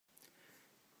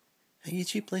Hey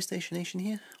YouTube, PlayStation Nation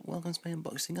here. Welcome to my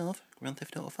unboxing of Grand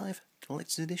Theft Auto 5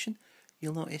 Collector's Edition.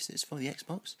 You'll notice it's for the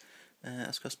Xbox.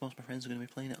 That's because most of my friends are going to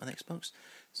be playing it on Xbox.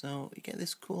 So you get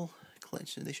this cool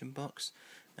Collector's Edition box,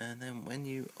 and then when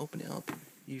you open it up,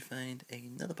 you find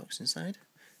another box inside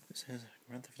that says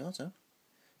Grand Theft Auto.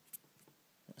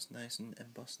 That's nice and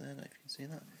embossed there, I don't know if you can see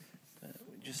that.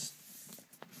 We just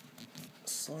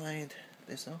slide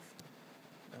this off.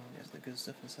 Oh, there's the good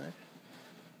stuff inside.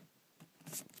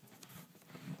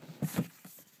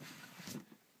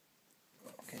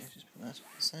 Okay, let's just put that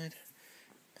aside,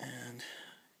 and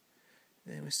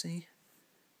there we see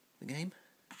the game.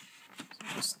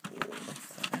 So just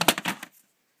lift that out.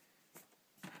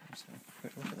 Let's have a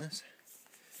quick look at this.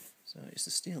 So it's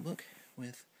the steelbook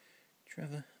with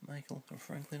Trevor, Michael and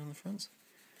Franklin on the front,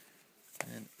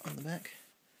 and on the back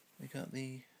we got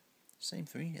the same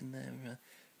three in their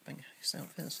bank heist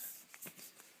outfits.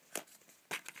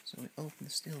 So we open the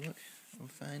steelbook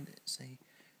and find it's a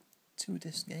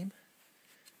 2-disc game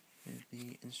with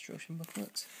the instruction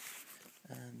booklet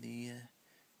and the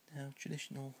now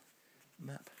traditional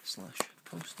map /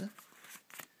 poster.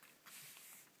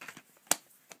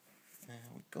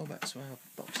 We go back to our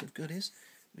box of goodies.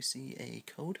 We see a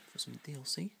code for some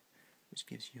DLC, which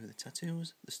gives you the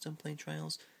tattoos, the stunt plane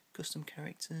trials, custom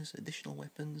characters, additional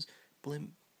weapons,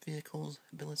 blimp vehicles,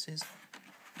 abilities.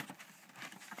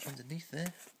 Underneath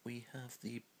there we have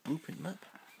the blueprint map,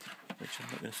 which I'm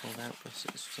not going to fold out because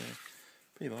it's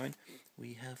pretty boring.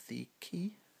 We have the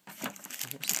key.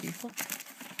 What's the key for?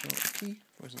 Well, the key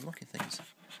for us unlocking things,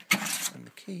 and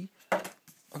the key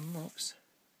unlocks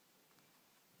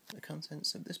the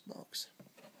contents of this box.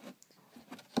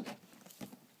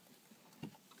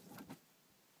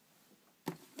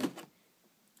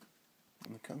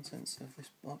 And the contents of this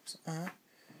box are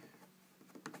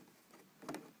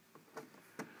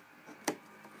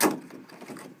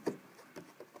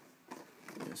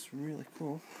this really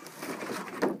cool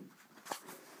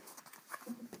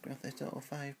Grand Theft Auto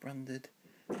 5 branded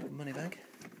money bag,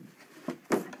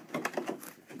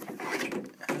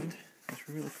 and this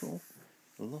really cool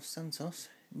Los Santos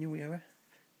New Era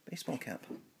baseball cap.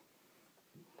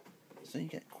 So you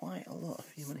get quite a lot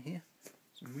for your money here.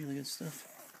 Some really good stuff.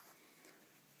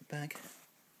 The bag,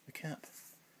 the cap,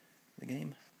 the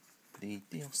game, the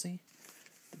DLC,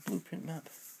 the blueprint map,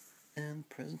 and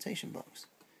presentation box,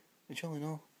 which all in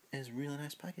all is a really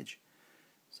nice package.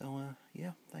 So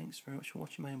yeah, thanks very much for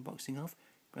watching my unboxing of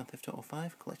Grand Theft Auto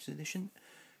 5 Collector's Edition.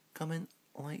 Comment,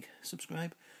 like,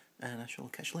 subscribe, and I shall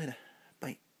catch you later.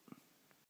 Bye.